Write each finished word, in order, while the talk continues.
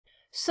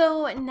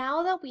So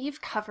now that we've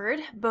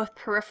covered both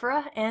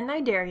Porifera and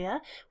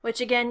Cnidaria,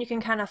 which again you can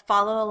kind of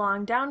follow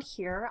along down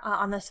here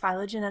on this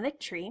phylogenetic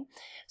tree.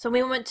 So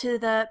we went to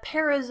the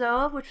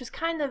Parazoa, which was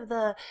kind of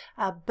the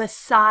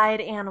beside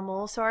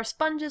animals. So our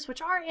sponges,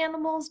 which are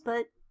animals,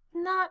 but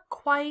not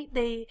quite.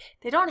 They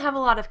don't have a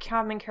lot of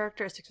common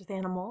characteristics with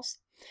animals.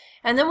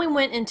 And then we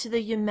went into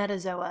the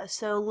Eumetazoa,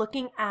 so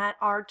looking at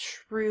our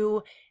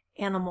true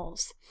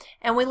animals.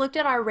 And we looked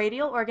at our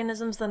radial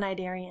organisms, the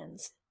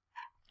Cnidarians.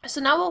 So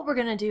now what we're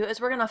going to do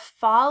is we're going to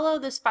follow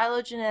this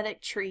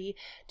phylogenetic tree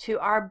to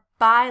our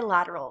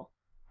bilateral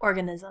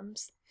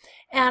organisms.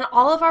 And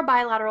all of our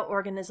bilateral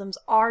organisms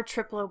are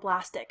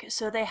triploblastic.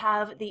 So they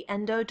have the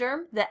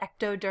endoderm, the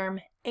ectoderm,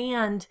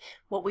 and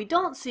what we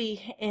don't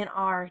see in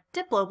our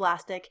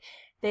diploblastic,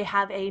 they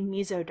have a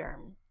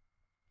mesoderm.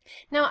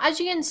 Now, as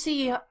you can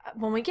see,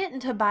 when we get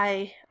into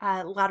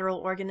bilateral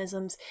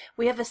organisms,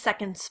 we have a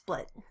second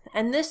split.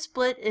 And this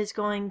split is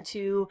going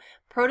to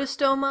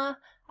protostoma,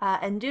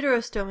 and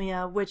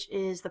deuterostomia, which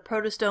is the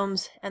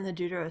protostomes and the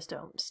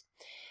deuterostomes.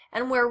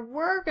 And where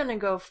we're going to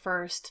go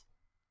first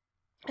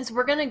is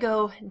we're going to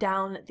go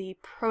down the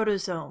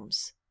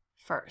protozomes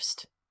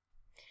first.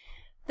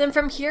 Then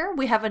from here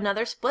we have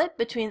another split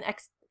between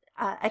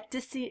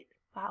ecdysozoa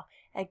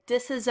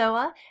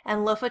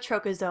and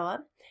Lophotrochozoa.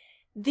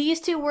 These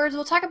two words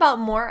we'll talk about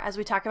more as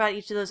we talk about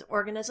each of those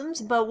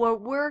organisms, but what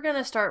we're going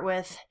to start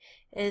with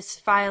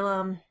is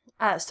superphylum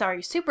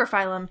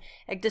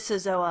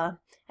Ecdysozoa,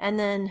 and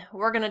then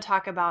we're going to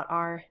talk about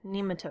our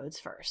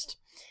nematodes first.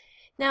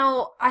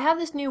 Now, I have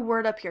this new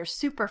word up here,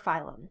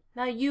 superphylum.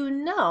 Now, you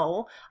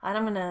know, and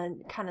I'm going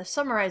to kind of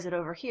summarize it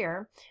over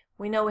here.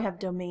 We know we have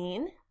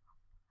domain,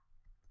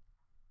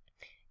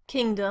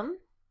 kingdom,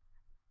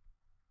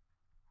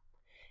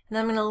 and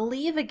I'm going to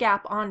leave a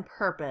gap on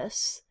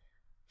purpose,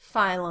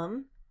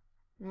 phylum.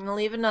 I'm going to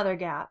leave another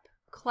gap,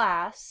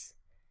 class,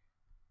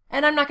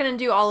 and I'm not going to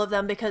do all of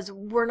them because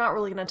we're not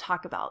really going to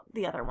talk about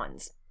the other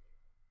ones.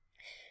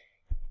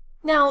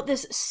 Now,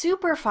 this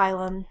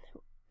superphylum,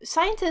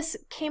 scientists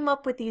came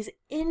up with these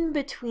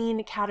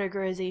in-between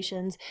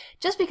categorizations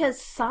just because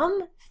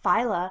some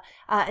phyla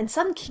and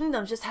some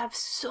kingdoms just have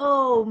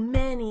so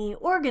many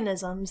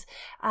organisms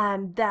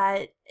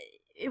that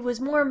it was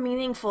more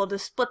meaningful to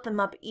split them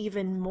up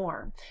even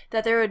more.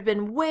 That there had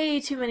been way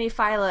too many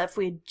phyla if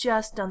we had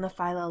just done the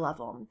phyla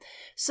level.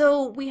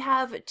 So we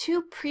have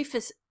two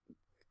prefixes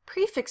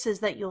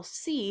that you'll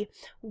see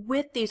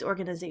with these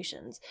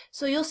organizations.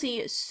 So you'll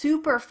see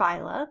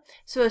superphyla,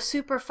 so a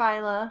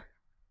superphyla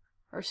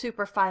or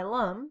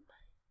superphylum,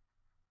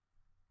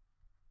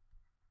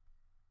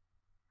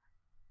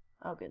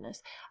 oh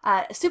goodness,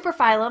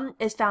 superphylum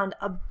is found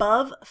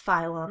above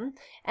phylum,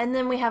 and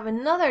then we have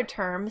another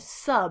term,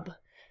 sub.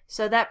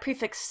 So that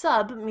prefix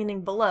sub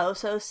meaning below,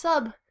 so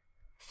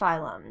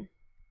subphylum.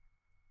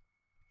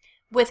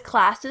 With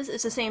classes,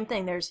 it's the same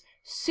thing. There's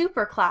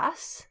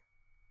superclass,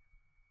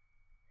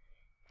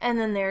 and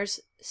then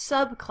there's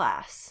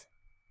subclass.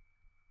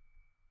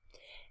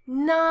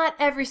 Not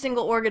every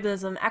single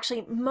organism,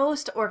 actually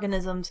most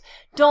organisms,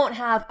 don't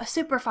have a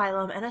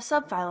superphylum and a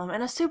subphylum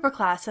and a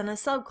superclass and a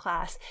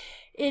subclass.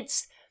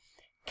 It's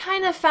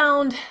kind of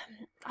found,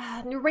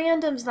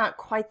 random's not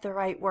quite the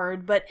right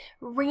word, but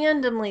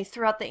randomly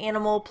throughout the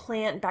animal,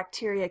 plant,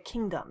 bacteria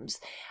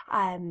kingdoms.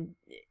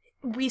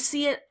 We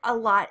see it a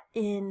lot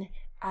in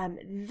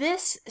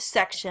this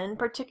section,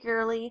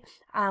 particularly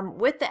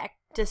with the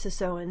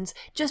ecdysozoans,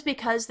 just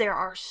because there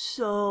are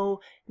so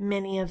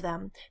many of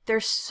them.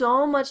 There's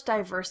so much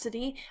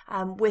diversity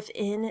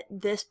within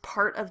this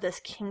part of this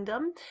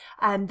kingdom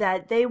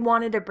that they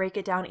wanted to break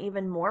it down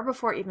even more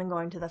before even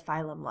going to the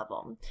phylum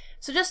level.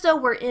 So just know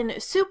we're in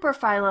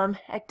superphylum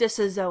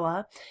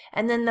Ecdysozoa,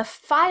 and then the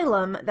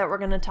phylum that we're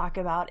going to talk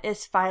about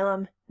is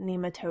Phylum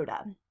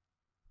Nematoda.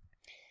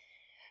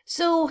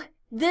 So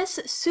this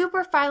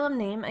superphylum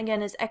name,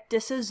 again, is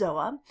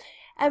Ecdysozoa.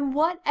 And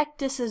what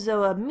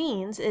ecdysozoa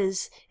means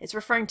is it's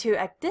referring to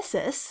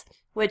ecdysis,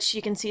 which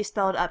you can see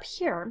spelled up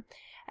here.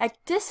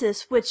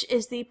 Ecdysis, which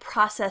is the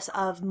process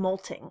of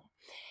molting.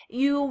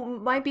 You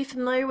might be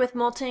familiar with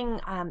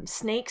molting.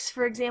 Snakes,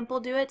 for example,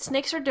 do it.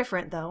 Snakes are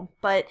different, though,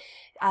 but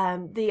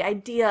the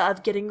idea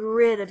of getting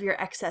rid of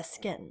your excess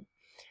skin.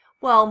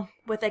 Well,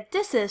 with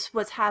ecdysis,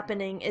 what's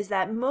happening is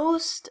that a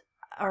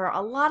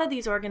lot of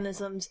these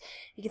organisms,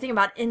 you can think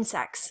about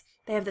insects,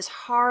 they have this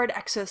hard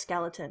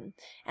exoskeleton,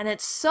 and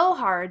it's so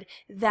hard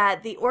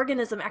that the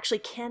organism actually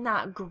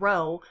cannot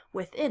grow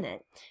within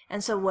it.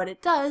 And so what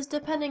it does,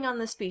 depending on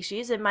the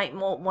species, it might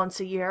molt once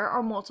a year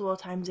or multiple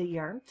times a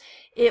year.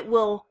 It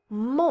will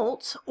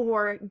molt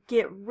or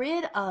get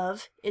rid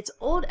of its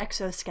old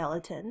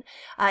exoskeleton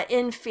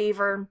in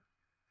favor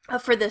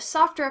for this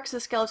softer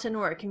exoskeleton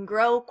where it can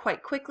grow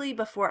quite quickly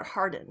before it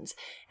hardens.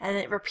 And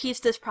it repeats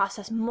this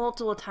process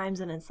multiple times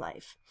in its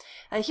life.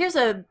 Here's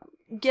a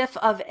GIF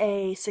of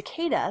a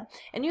cicada,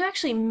 and you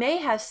actually may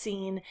have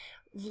seen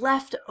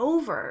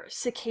leftover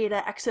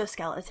cicada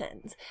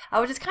exoskeletons,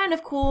 which is kind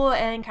of cool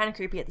and kind of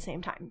creepy at the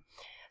same time.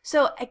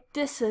 So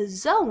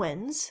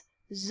ecdysozoans,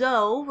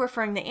 Zoo,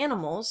 referring to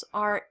animals,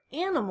 are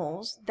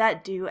animals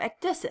that do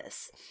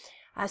ecdysis.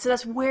 So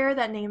that's where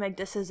that name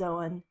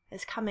ecdysozoan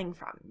is coming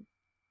from.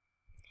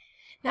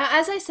 Now,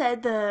 as I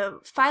said, the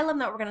phylum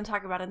that we're going to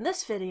talk about in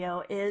this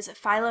video is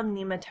Phylum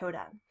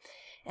Nematoda.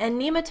 And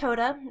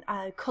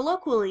Nematoda,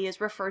 colloquially,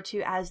 is referred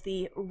to as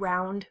the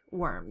round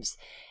worms.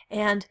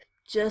 And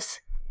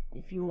just,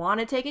 if you want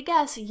to take a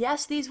guess,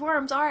 yes, these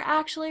worms are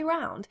actually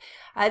round.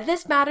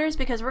 This matters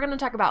because we're going to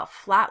talk about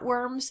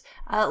flatworms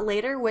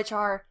later, which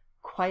are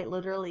quite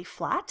literally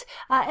flat,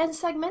 and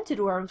segmented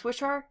worms,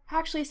 which are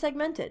actually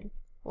segmented.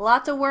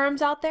 Lots of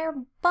worms out there,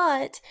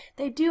 but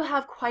they do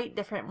have quite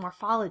different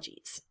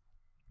morphologies.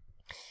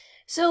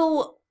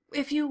 So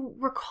if you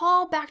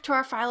recall back to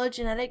our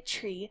phylogenetic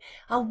tree,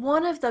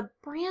 one of the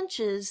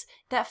branches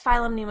that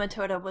Phylum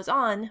Nematoda was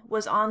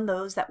on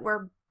those that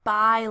were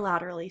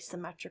bilaterally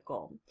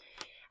symmetrical.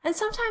 And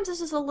sometimes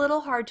this is a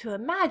little hard to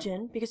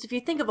imagine because if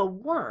you think of a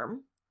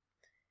worm,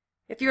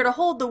 if you were to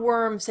hold the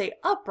worm, say,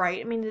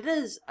 upright, I mean, it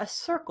is a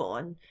circle,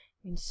 and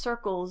in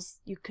circles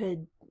you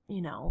could,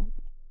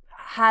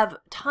 have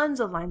tons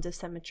of lines of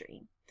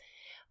symmetry.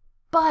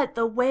 But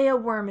the way a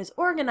worm is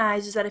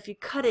organized is that if you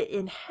cut it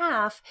in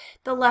half,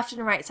 the left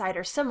and right side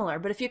are similar.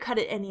 But if you cut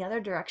it any other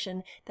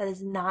direction, that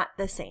is not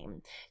the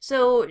same.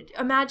 So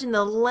imagine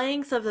the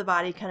length of the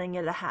body cutting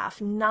it in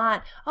half,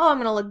 not, oh, I'm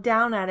going to look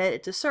down at it,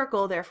 it's a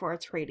circle, therefore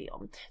it's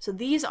radial. So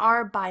these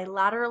are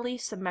bilaterally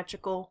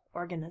symmetrical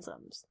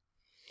organisms.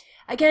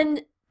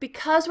 Again,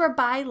 because we're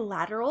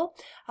bilateral,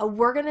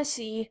 we're going to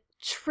see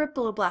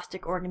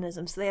triploblastic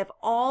organisms. So they have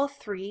all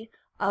three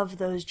of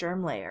those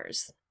germ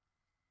layers.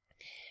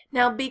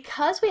 Now,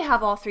 because we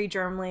have all three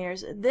germ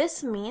layers,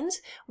 this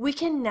means we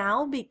can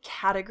now be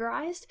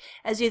categorized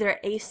as either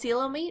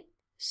acoelomate,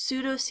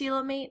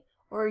 pseudocoelomate,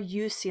 or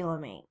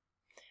eucoelomate.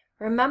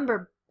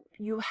 Remember,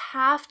 you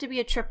have to be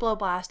a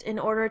triploblast in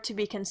order to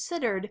be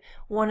considered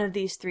one of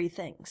these three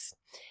things.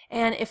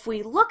 And if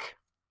we look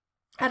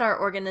at our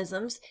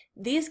organisms,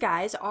 these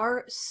guys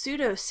are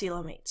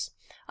pseudocoelomates.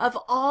 Of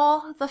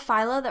all the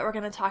phyla that we're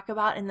going to talk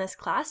about in this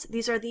class,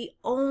 these are the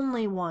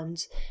only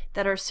ones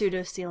that are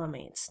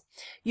pseudocoelomates.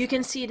 You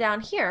can see down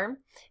here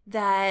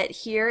that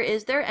here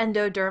is their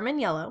endoderm in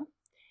yellow,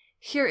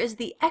 here is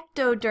the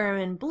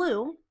ectoderm in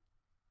blue,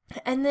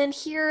 and then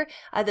here,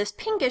 this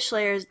pinkish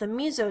layer is the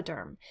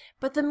mesoderm.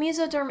 But the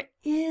mesoderm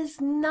is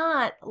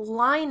not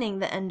lining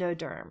the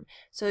endoderm.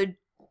 So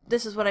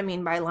this is what I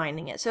mean by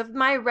lining it. So if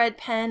my red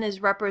pen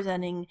is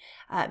representing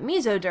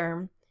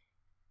mesoderm,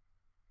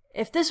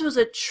 if this was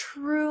a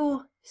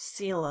true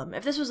coelom,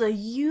 if this was a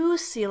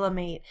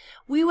eucoelomate,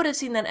 we would have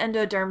seen that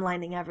endoderm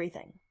lining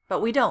everything.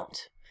 But we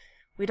don't.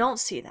 We don't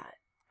see that.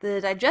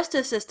 The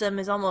digestive system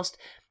is almost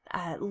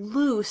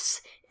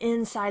loose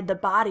inside the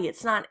body.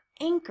 It's not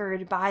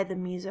anchored by the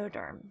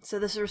mesoderm. So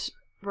this is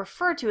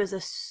referred to as a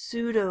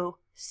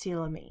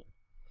pseudocoelomate.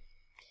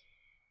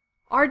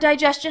 Our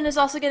digestion is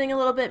also getting a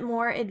little bit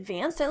more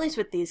advanced, at least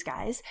with these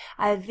guys.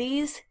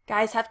 These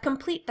guys have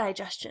complete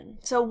digestion.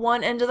 So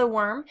one end of the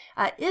worm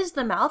is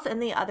the mouth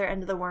and the other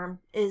end of the worm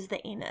is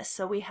the anus.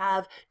 So we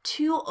have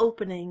two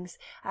openings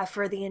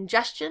for the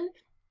ingestion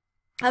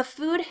of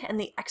food and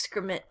the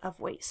excrement of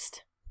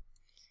waste.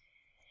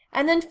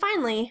 And then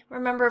finally,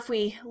 remember if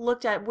we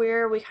looked at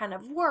where we kind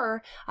of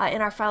were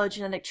in our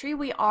phylogenetic tree,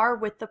 we are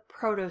with the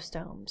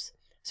protostomes.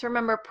 So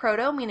remember,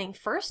 proto meaning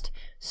first,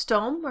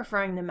 stome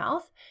referring to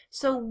mouth.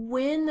 So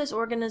when this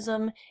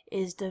organism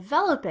is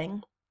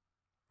developing,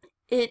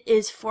 it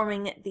is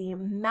forming the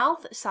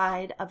mouth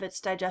side of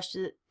its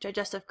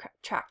digestive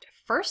tract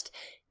first,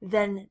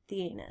 then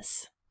the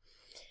anus.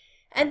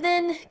 And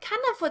then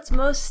kind of what's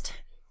most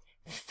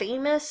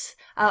famous,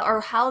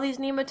 or how these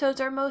nematodes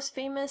are most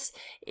famous,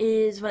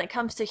 is when it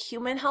comes to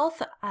human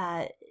health,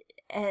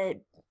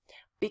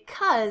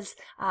 because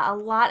a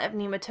lot of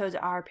nematodes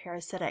are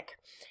parasitic.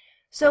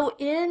 So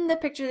in the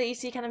picture that you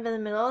see kind of in the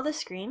middle of the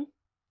screen,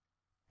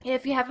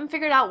 if you haven't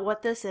figured out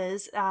what this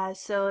is,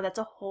 so that's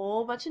a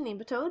whole bunch of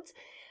nematodes,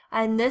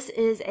 and this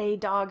is a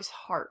dog's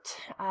heart.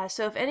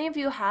 So if any of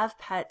you have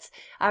pets,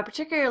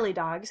 particularly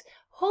dogs,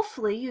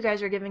 hopefully you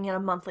guys are giving it a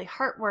monthly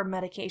heartworm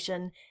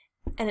medication,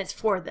 and it's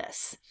for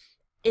this.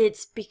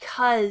 It's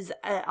because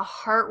a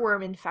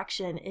heartworm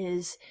infection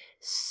is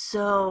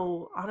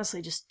so,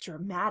 honestly, just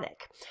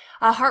dramatic.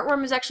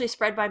 Heartworm is actually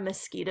spread by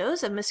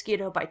mosquitoes. A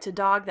mosquito bites a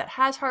dog that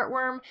has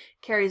heartworm,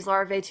 carries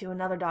larvae to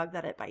another dog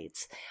that it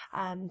bites.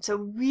 So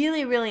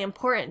really, really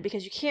important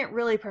because you can't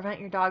really prevent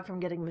your dog from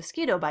getting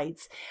mosquito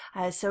bites.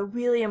 So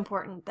really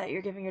important that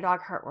you're giving your dog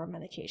heartworm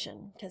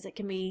medication because it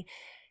can be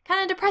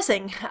kind of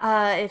depressing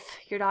if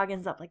your dog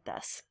ends up like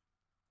this.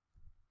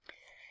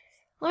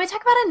 Let me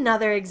talk about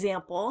another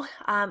example.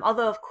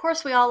 Although, of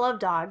course, we all love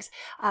dogs.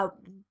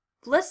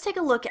 Let's take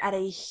a look at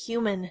a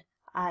human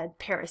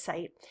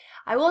parasite.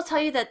 I will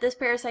tell you that this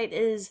parasite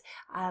is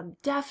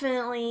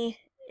definitely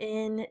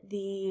in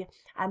the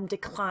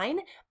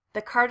decline.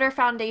 The Carter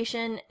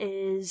Foundation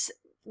is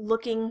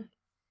looking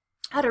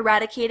at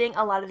eradicating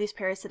a lot of these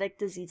parasitic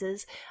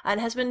diseases and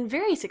has been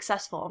very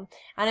successful.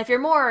 And if you're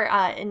more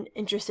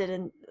interested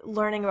in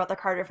learning about the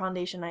Carter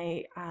Foundation,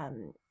 I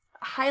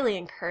highly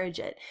encourage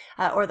it,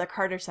 or the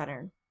Carter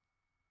Center.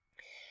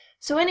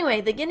 So anyway,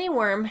 the guinea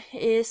worm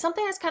is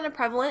something that's kind of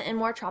prevalent in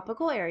more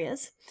tropical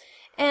areas.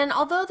 And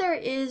although there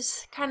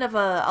is kind of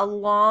a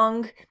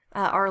long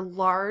or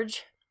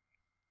large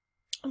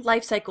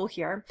life cycle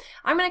here,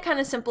 I'm going to kind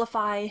of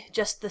simplify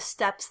just the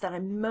steps that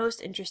I'm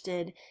most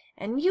interested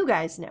in you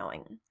guys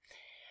knowing.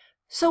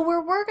 So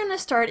where we're going to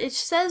start, it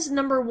says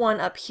number 1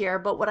 up here,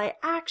 but what I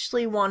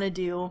actually want to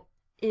do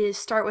is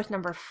start with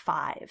number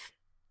 5.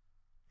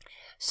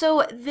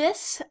 So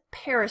this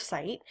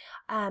parasite,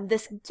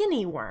 this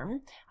guinea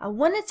worm,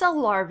 when it's a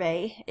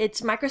larvae,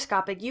 it's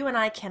microscopic. You and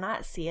I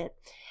cannot see it.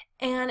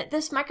 And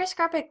this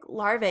microscopic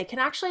larvae can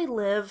actually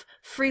live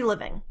free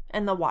living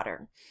in the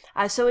water.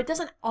 So it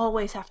doesn't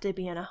always have to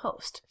be in a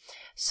host.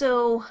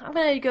 So I'm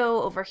going to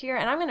go over here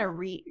and I'm going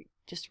to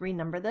just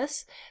renumber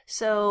this.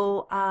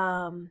 So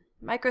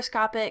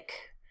microscopic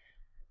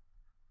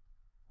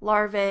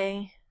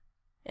larvae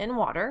in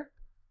water.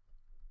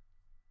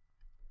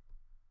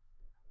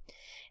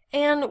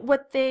 And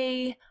what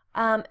they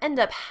end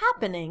up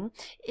happening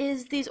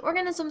is these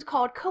organisms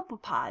called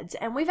copepods,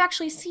 and we've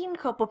actually seen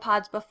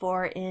copepods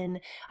before in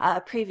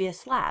a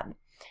previous lab.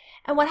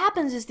 And what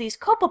happens is these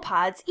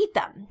copepods eat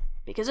them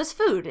because it's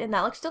food and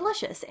that looks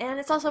delicious, and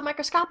it's also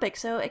microscopic,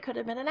 so it could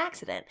have been an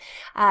accident.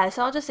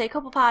 So I'll just say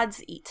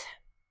copepods eat.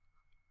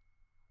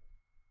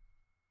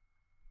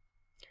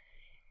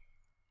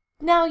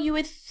 Now you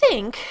would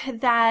think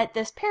that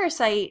this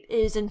parasite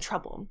is in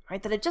trouble,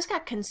 right? That it just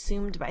got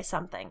consumed by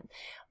something,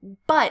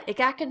 but it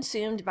got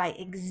consumed by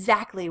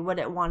exactly what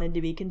it wanted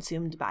to be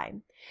consumed by.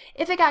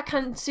 If it got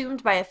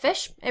consumed by a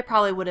fish, it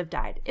probably would have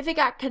died. If it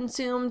got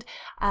consumed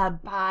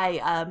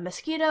by a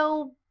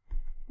mosquito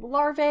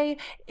larvae,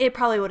 it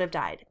probably would have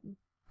died.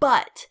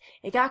 But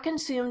it got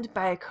consumed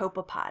by a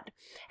copepod.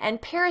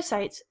 And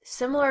parasites,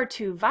 similar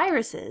to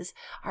viruses,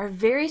 are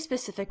very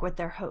specific with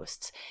their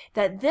hosts.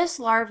 That this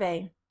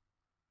larvae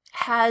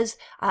has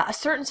a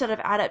certain set of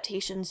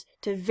adaptations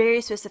to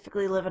very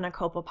specifically live in a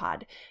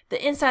copepod.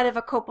 The inside of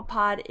a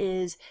copepod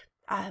is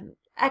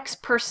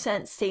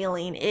X%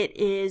 saline. It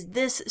is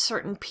this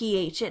certain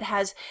pH. It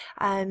has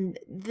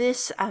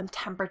this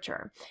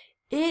temperature.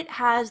 It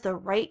has the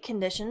right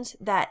conditions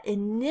that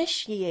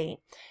initiate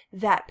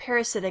that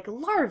parasitic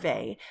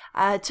larvae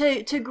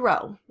to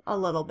grow a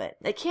little bit.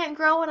 It can't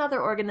grow in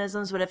other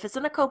organisms, but if it's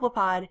in a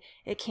copepod,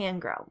 it can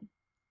grow.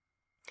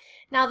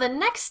 Now the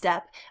next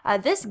step,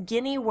 this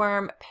guinea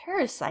worm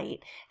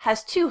parasite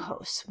has 2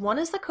 hosts. One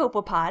is the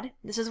copepod.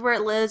 This is where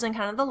it lives in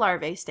kind of the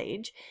larvae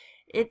stage.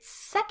 Its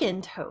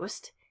second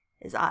host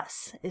is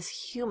us,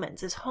 is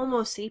humans, is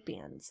Homo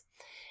sapiens.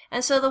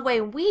 And so the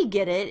way we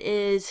get it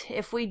is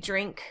if we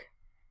drink,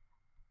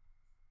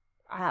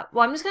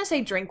 well, I'm just going to say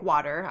drink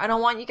water. I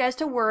don't want you guys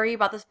to worry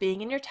about this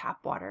being in your tap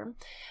water.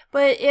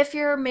 But if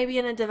you're maybe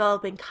in a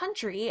developing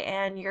country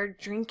and you're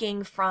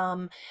drinking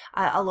from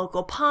a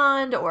local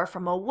pond or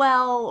from a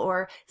well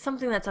or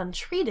something that's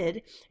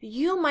untreated,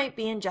 you might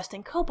be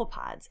ingesting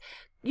copepods.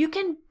 You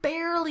can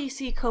barely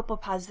see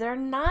copepods. They're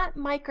not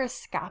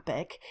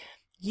microscopic.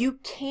 You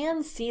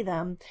can see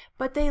them,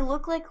 but they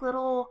look like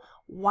little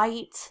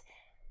white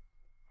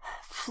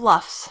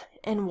fluffs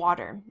in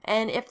water.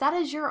 And if that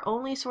is your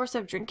only source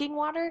of drinking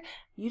water,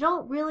 you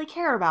don't really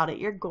care about it.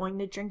 You're going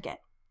to drink it.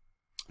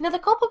 Now the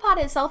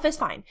copepod itself is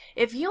fine.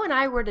 If you and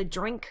I were to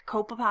drink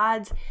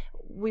copepods,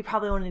 we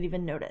probably wouldn't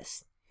even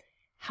notice.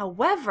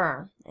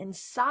 However,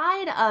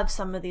 inside of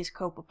some of these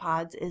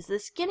copepods is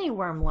this guinea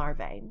worm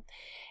larvae.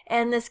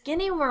 And this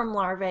guinea worm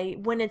larvae,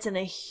 when it's in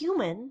a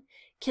human,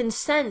 can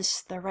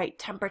sense the right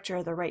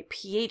temperature, the right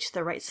pH,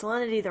 the right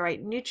salinity, the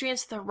right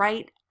nutrients, the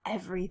right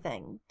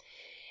everything.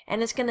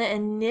 And it's going to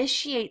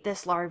initiate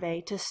this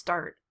larvae to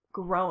start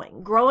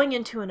growing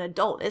into an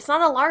adult. It's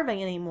not a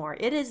larvae anymore.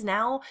 It is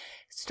now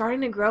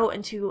starting to grow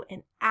into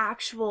an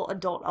actual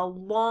adult, a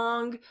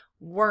long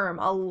worm,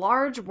 a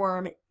large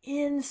worm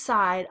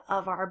inside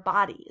of our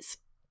bodies.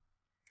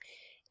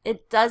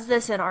 It does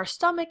this in our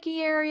stomachy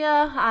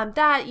area.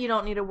 That you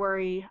don't need to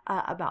worry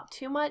about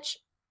too much.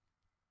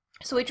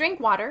 So we drink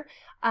water.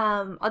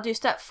 I'll do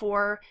step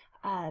 4.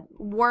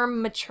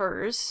 Worm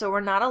matures, so we're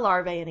not a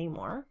larvae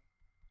anymore.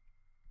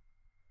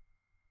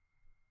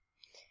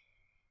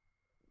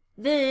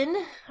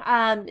 Then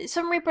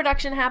some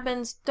reproduction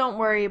happens. Don't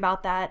worry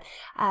about that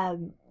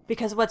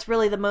because what's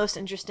really the most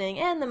interesting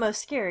and the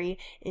most scary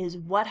is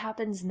what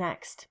happens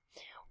next.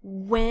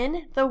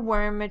 When the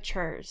worm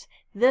matures,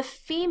 the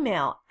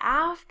female,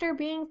 after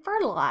being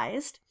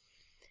fertilized,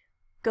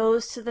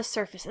 goes to the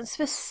surface, and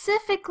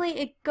specifically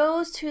it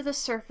goes to the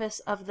surface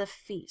of the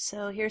feet.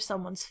 So here's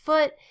someone's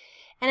foot,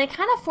 and it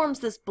kind of forms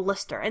this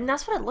blister, and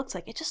that's what it looks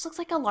like. It just looks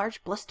like a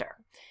large blister.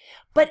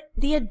 But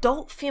the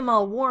adult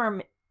female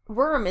worm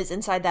is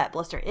inside that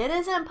blister. It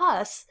isn't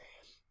pus.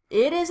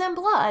 It isn't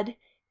blood.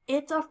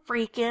 It's a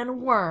freaking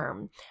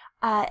worm.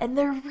 And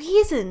the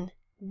reason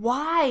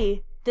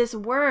why this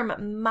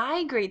worm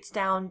migrates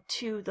down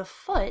to the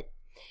foot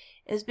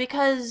is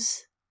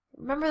because,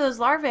 remember, those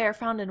larvae are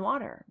found in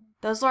water.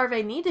 Those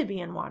larvae need to be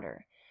in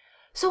water.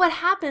 So what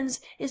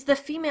happens is the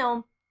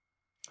female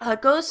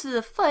goes to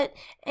the foot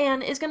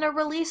and is going to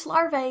release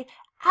larvae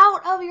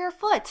out of your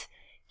foot.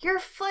 Your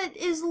foot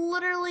is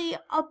literally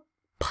a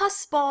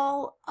pus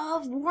ball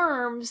of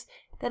worms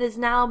that is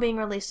now being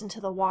released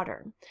into the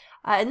water.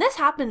 And this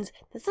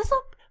is a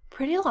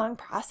pretty long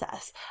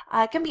process.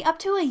 It can be up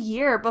to a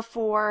year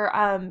before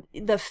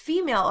the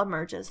female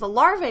emerges. The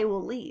larvae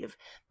will leave,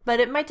 but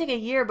it might take a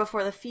year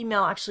before the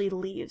female actually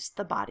leaves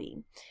the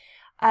body.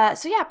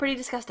 So yeah, pretty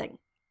disgusting.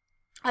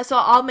 So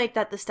I'll make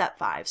that the step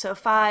 5. So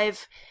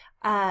 5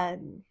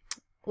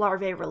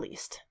 larvae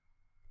released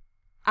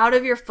out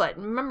of your foot.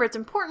 And remember, it's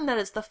important that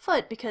it's the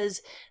foot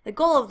because the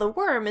goal of the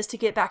worm is to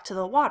get back to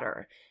the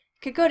water.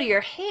 It could go to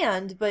your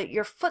hand, but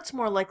your foot's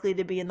more likely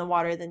to be in the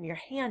water than your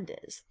hand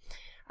is.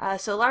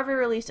 So larvae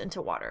released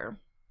into water.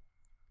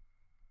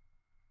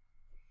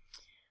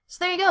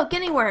 So there you go,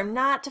 guinea worm.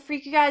 Not to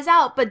freak you guys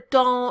out, but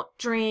don't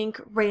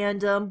drink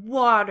random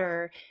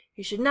water.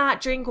 You should not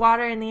drink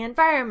water in the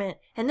environment.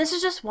 And this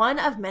is just one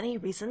of many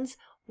reasons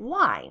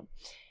why.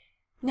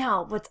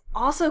 Now, what's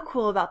also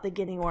cool about the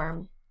guinea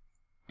worm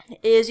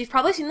is, you've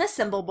probably seen this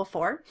symbol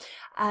before.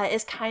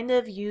 It's kind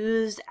of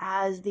used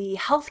as the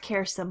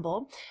healthcare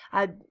symbol.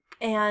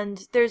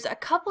 And there's a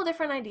couple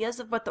different ideas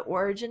of what the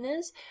origin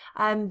is.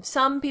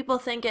 Some people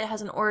think it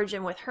has an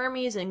origin with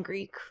Hermes in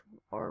Greek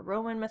or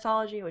Roman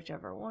mythology,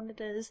 whichever one it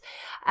is.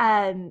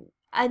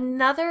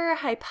 Another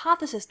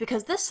hypothesis,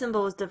 because this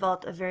symbol was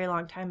developed a very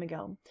long time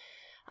ago,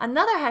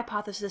 another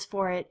hypothesis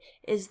for it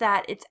is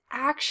that it's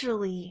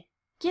actually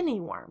guinea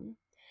worm.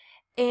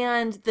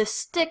 And the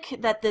stick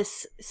that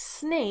this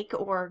snake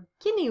or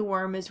guinea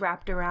worm is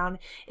wrapped around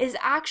is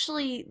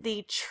actually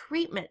the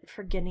treatment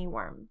for guinea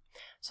worm.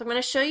 So I'm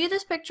going to show you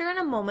this picture in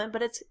a moment,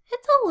 but it's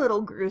a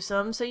little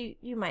gruesome, so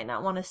you might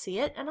not want to see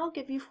it, and I'll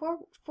give you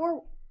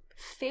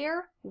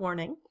fair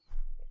warning.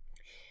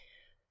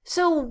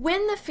 So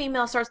when the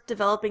female starts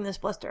developing this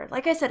blister,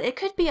 like I said, it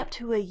could be up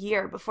to a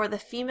year before the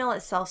female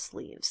itself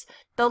leaves.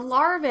 The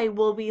larvae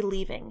will be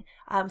leaving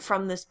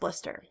from this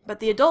blister, but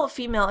the adult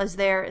female is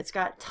there. It's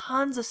got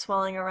tons of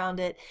swelling around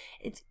it.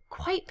 It's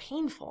quite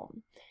painful.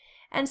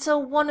 And so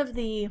one of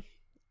the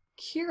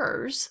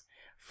cures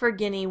for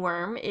guinea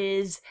worm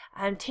is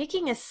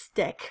taking a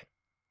stick,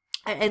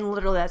 and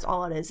literally that's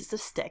all it is. It's a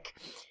stick.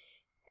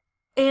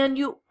 And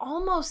you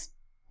almost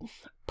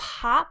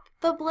pop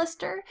the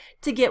blister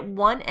to get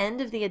one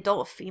end of the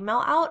adult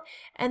female out,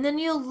 and then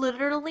you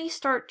literally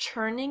start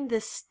churning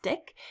this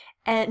stick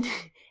and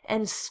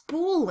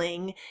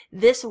spooling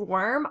this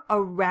worm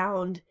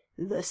around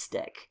the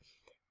stick,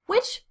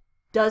 which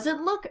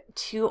doesn't look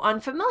too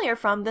unfamiliar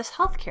from this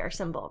healthcare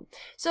symbol.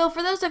 So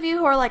for those of you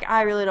who are like,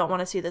 I really don't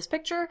want to see this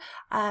picture,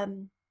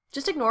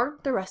 just ignore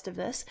the rest of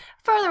this.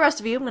 For the rest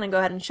of you, I'm going to go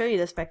ahead and show you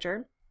this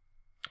picture.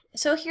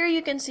 So here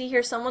you can see,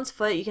 here's someone's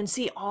foot. You can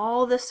see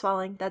all the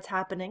swelling that's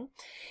happening.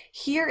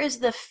 Here is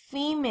the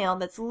female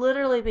that's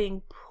literally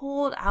being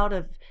pulled out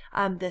of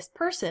this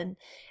person.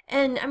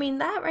 And I mean,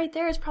 that right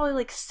there is probably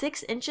like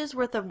 6 inches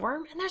worth of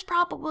worm, and there's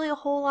probably a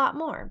whole lot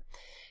more.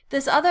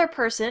 This other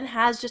person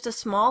has just a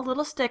small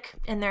little stick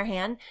in their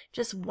hand,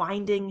 just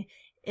winding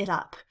it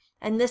up.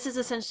 And this is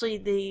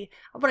essentially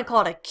I wouldn't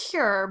call it a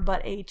cure,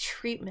 but a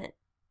treatment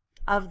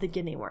of the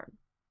guinea worm.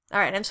 All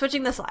right, I'm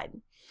switching the slide.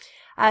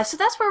 So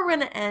that's where we're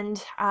going to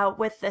end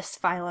with this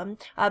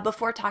phylum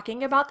before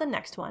talking about the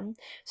next one.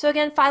 So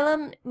again,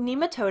 Phylum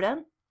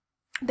Nematoda,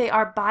 they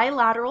are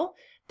bilateral,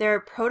 they're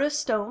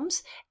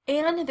protostomes,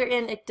 and they're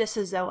in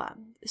Ichthyozoa.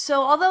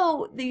 So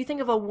although you think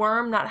of a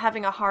worm not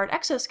having a hard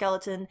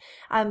exoskeleton,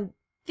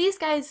 these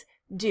guys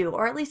do,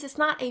 or at least it's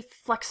not a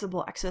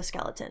flexible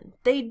exoskeleton.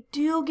 They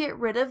do get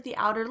rid of the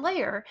outer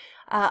layer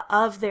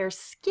of their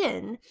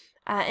skin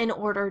in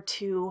order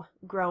to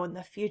grow in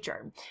the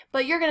future.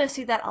 But you're going to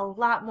see that a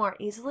lot more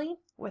easily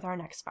with our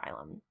next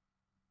phylum.